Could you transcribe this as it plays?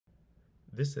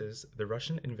This is the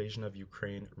Russian Invasion of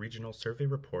Ukraine Regional Survey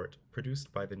Report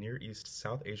produced by the Near East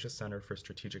South Asia Center for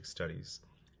Strategic Studies.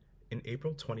 In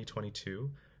April 2022,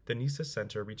 the NESA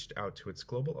Center reached out to its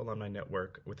global alumni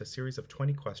network with a series of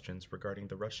 20 questions regarding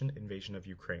the Russian invasion of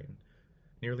Ukraine.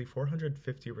 Nearly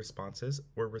 450 responses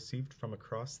were received from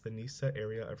across the NESA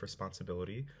area of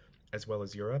responsibility, as well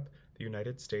as Europe, the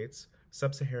United States,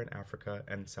 Sub-Saharan Africa,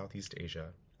 and Southeast Asia.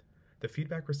 The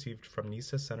feedback received from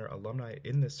NESA Center alumni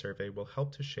in this survey will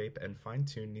help to shape and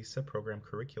fine-tune NESA program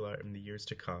curricula in the years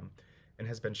to come, and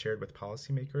has been shared with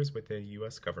policymakers within the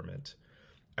U.S. government.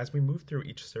 As we move through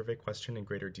each survey question in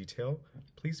greater detail,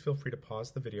 please feel free to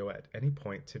pause the video at any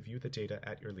point to view the data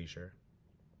at your leisure.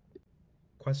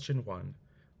 Question 1.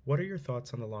 What are your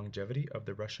thoughts on the longevity of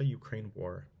the Russia-Ukraine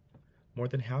war? More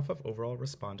than half of overall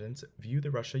respondents view the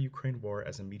Russia-Ukraine war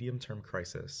as a medium-term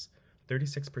crisis.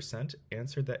 36%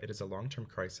 answered that it is a long-term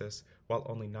crisis, while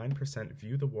only 9%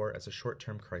 view the war as a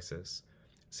short-term crisis.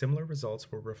 Similar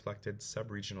results were reflected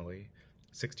sub-regionally.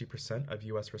 60% of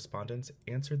U.S. respondents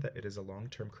answered that it is a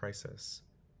long-term crisis.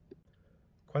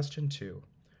 Question 2.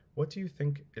 What do you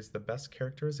think is the best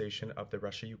characterization of the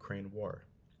Russia-Ukraine war?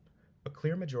 A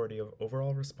clear majority of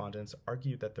overall respondents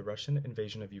argued that the Russian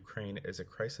invasion of Ukraine is a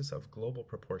crisis of global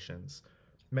proportions.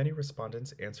 Many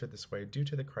respondents answered this way due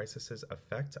to the crisis's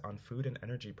effect on food and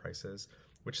energy prices,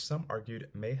 which some argued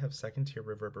may have second-tier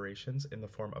reverberations in the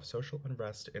form of social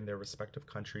unrest in their respective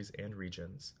countries and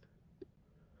regions.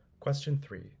 Question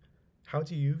 3. How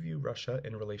do you view Russia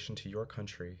in relation to your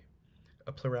country?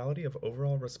 A plurality of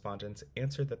overall respondents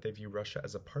answered that they view Russia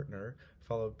as a partner,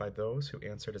 followed by those who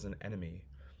answered as an enemy.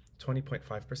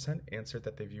 20.5% answered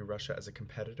that they view Russia as a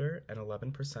competitor and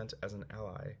 11% as an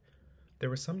ally. There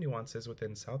were some nuances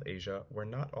within South Asia where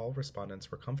not all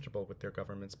respondents were comfortable with their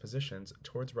government's positions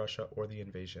towards Russia or the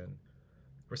invasion.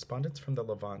 Respondents from the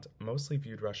Levant mostly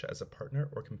viewed Russia as a partner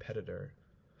or competitor.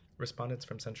 Respondents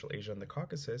from Central Asia and the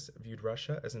Caucasus viewed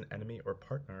Russia as an enemy or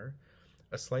partner.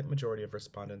 A slight majority of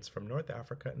respondents from North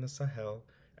Africa and the Sahel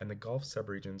and the Gulf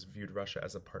subregions viewed Russia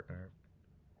as a partner.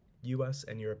 U.S.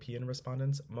 and European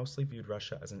respondents mostly viewed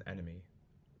Russia as an enemy.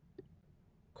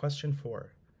 Question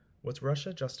 4. Was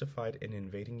Russia justified in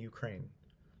invading Ukraine?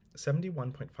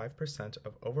 71.5%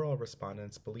 of overall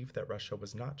respondents believed that Russia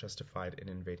was not justified in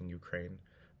invading Ukraine,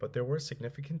 but there were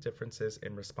significant differences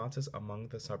in responses among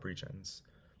the subregions.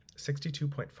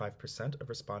 62.5% of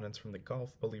respondents from the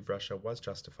Gulf believe Russia was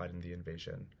justified in the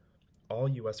invasion. All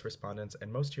U.S. respondents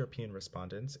and most European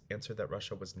respondents answered that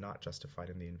Russia was not justified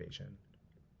in the invasion.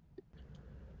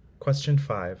 Question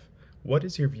 5. What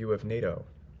is your view of NATO?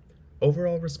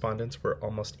 Overall respondents were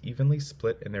almost evenly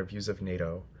split in their views of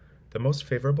NATO. The most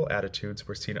favorable attitudes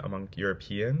were seen among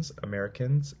Europeans,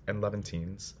 Americans, and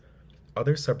Levantines.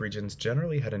 Other subregions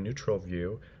generally had a neutral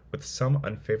view, with some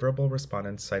unfavorable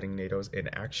respondents citing NATO's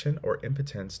inaction or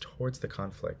impotence towards the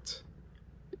conflict.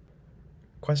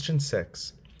 Question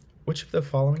 6. Which of the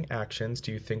following actions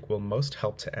do you think will most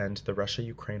help to end the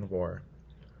Russia-Ukraine war?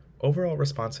 Overall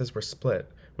responses were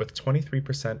split, with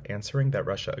 23% answering that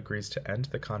Russia agrees to end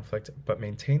the conflict but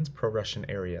maintains pro-Russian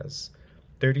areas.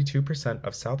 32%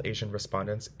 of South Asian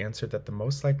respondents answered that the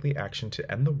most likely action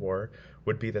to end the war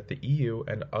would be that the EU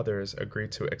and others agree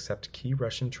to accept key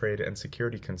Russian trade and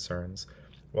security concerns,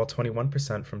 while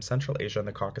 21% from Central Asia and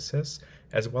the Caucasus,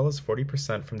 as well as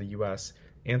 40% from the US,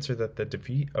 answered that the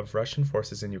defeat of Russian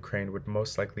forces in Ukraine would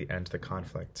most likely end the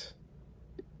conflict.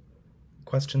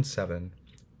 Question 7.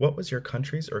 What was your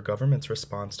country's or government's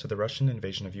response to the Russian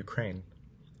invasion of Ukraine?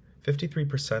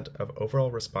 53% of overall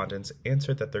respondents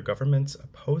answered that their governments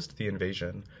opposed the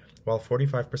invasion, while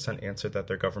 45% answered that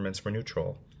their governments were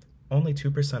neutral. Only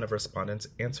 2% of respondents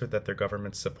answered that their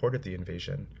governments supported the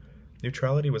invasion.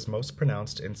 Neutrality was most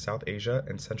pronounced in South Asia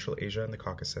and Central Asia and the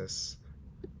Caucasus.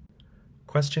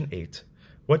 Question 8.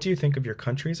 What do you think of your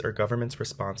country's or government's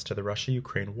response to the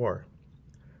Russia-Ukraine war?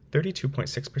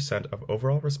 32.6% of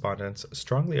overall respondents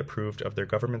strongly approved of their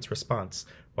government's response,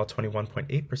 while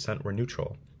 21.8% were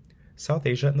neutral. South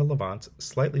Asia and the Levant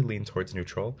slightly leaned towards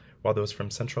neutral, while those from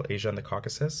Central Asia and the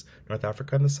Caucasus, North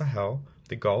Africa and the Sahel,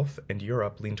 the Gulf, and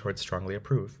Europe leaned towards strongly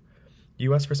approve.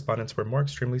 U.S. respondents were more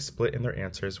extremely split in their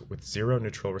answers with 0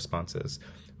 neutral responses,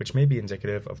 which may be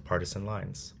indicative of partisan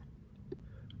lines.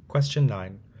 Question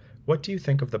 9. What do you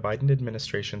think of the Biden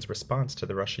administration's response to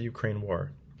the Russia-Ukraine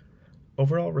war?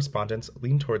 Overall respondents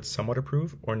leaned towards somewhat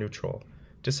approve or neutral.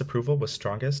 Disapproval was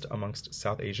strongest amongst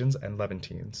South Asians and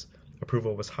Levantines.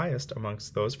 Approval was highest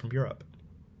amongst those from Europe.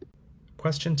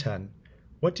 Question 10.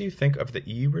 What do you think of the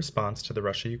EU response to the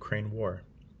Russia-Ukraine war?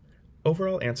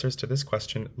 Overall answers to this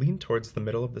question lean towards the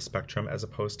middle of the spectrum as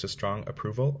opposed to strong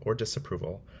approval or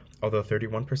disapproval, although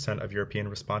 31% of European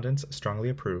respondents strongly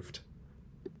approved.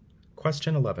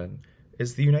 Question 11.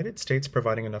 Is the United States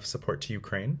providing enough support to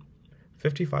Ukraine?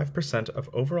 55% of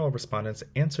overall respondents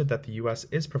answered that the U.S.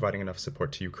 is providing enough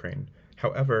support to Ukraine.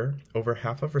 However, over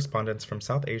half of respondents from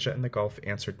South Asia and the Gulf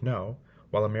answered no,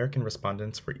 while American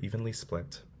respondents were evenly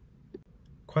split.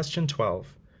 Question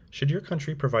 12. Should your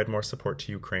country provide more support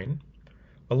to Ukraine?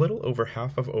 A little over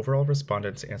half of overall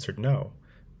respondents answered no.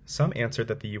 Some answered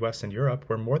that the U.S. and Europe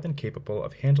were more than capable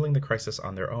of handling the crisis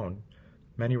on their own.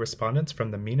 Many respondents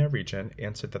from the MENA region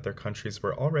answered that their countries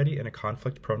were already in a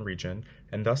conflict-prone region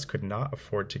and thus could not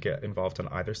afford to get involved on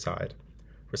either side.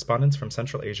 Respondents from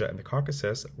Central Asia and the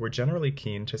Caucasus were generally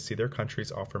keen to see their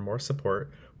countries offer more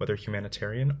support, whether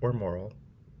humanitarian or moral.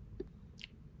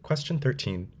 Question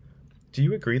 13. Do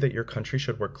you agree that your country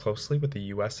should work closely with the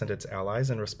U.S. and its allies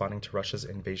in responding to Russia's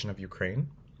invasion of Ukraine?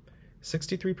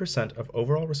 63% of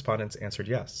overall respondents answered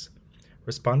yes.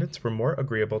 Respondents were more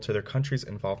agreeable to their country's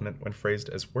involvement when phrased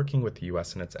as working with the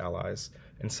U.S. and its allies,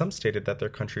 and some stated that their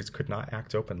countries could not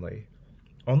act openly.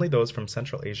 Only those from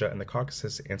Central Asia and the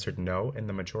Caucasus answered no in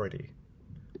the majority.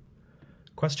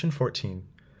 Question 14.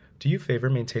 Do you favor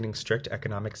maintaining strict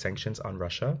economic sanctions on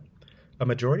Russia? A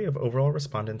majority of overall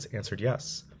respondents answered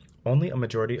yes. Only a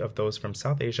majority of those from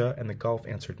South Asia and the Gulf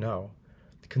answered no.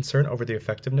 The concern over the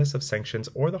effectiveness of sanctions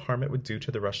or the harm it would do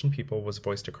to the Russian people was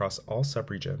voiced across all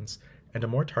subregions, and a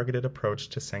more targeted approach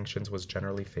to sanctions was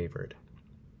generally favored.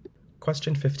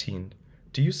 Question 15.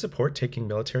 Do you support taking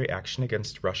military action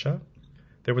against Russia?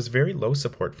 There was very low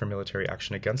support for military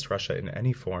action against Russia in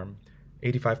any form.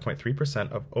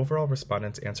 85.3% of overall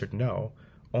respondents answered no.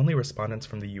 Only respondents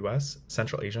from the U.S.,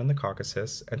 Central Asia and the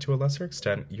Caucasus, and to a lesser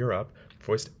extent Europe,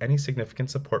 voiced any significant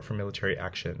support for military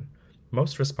action.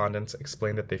 Most respondents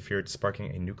explained that they feared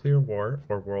sparking a nuclear war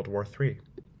or World War III.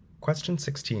 Question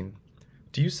 16.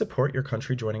 Do you support your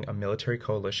country joining a military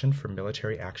coalition for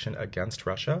military action against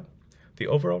Russia? The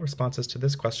overall responses to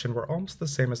this question were almost the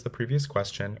same as the previous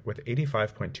question, with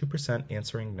 85.2%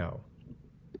 answering no.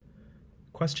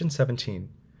 Question 17.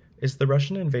 Is the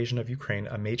Russian invasion of Ukraine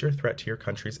a major threat to your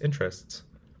country's interests?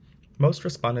 Most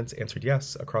respondents answered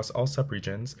yes across all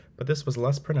subregions, but this was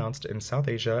less pronounced in South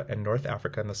Asia and North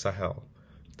Africa and the Sahel.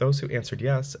 Those who answered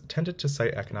yes tended to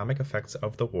cite economic effects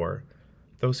of the war.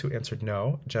 Those who answered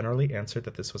no generally answered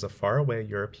that this was a faraway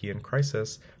European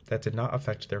crisis that did not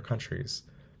affect their countries.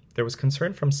 There was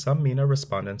concern from some MENA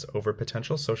respondents over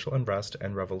potential social unrest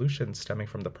and revolution stemming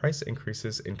from the price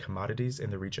increases in commodities in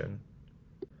the region.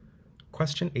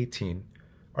 Question 18.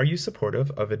 Are you supportive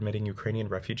of admitting Ukrainian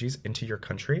refugees into your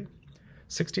country?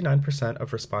 69%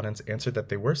 of respondents answered that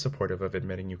they were supportive of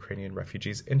admitting Ukrainian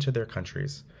refugees into their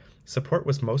countries. Support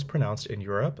was most pronounced in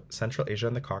Europe, Central Asia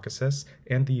and the Caucasus,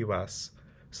 and the U.S.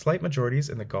 Slight majorities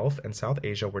in the Gulf and South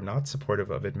Asia were not supportive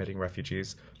of admitting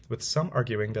refugees, with some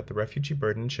arguing that the refugee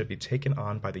burden should be taken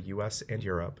on by the U.S. and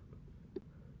Europe.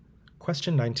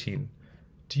 Question 19.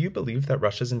 Do you believe that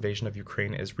Russia's invasion of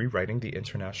Ukraine is rewriting the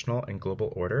international and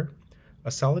global order?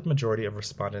 A solid majority of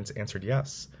respondents answered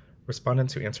yes.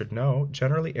 Respondents who answered no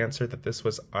generally answered that this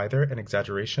was either an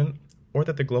exaggeration or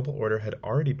that the global order had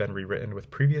already been rewritten with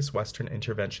previous Western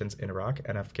interventions in Iraq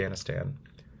and Afghanistan.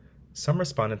 Some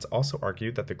respondents also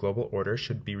argued that the global order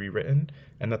should be rewritten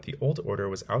and that the old order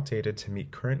was outdated to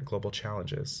meet current global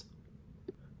challenges.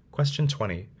 Question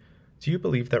 20. Do you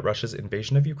believe that Russia's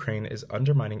invasion of Ukraine is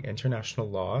undermining international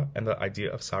law and the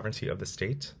idea of sovereignty of the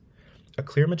state? A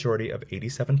clear majority of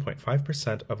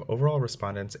 87.5% of overall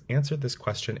respondents answered this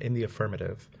question in the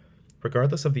affirmative.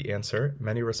 Regardless of the answer,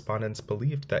 many respondents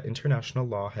believed that international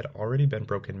law had already been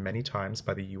broken many times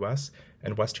by the U.S.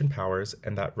 and Western powers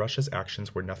and that Russia's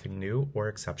actions were nothing new or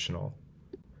exceptional.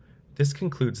 This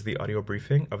concludes the audio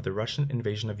briefing of the Russian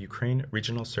Invasion of Ukraine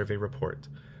Regional Survey Report.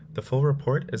 The full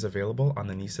report is available on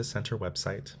the NESA Center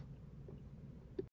website.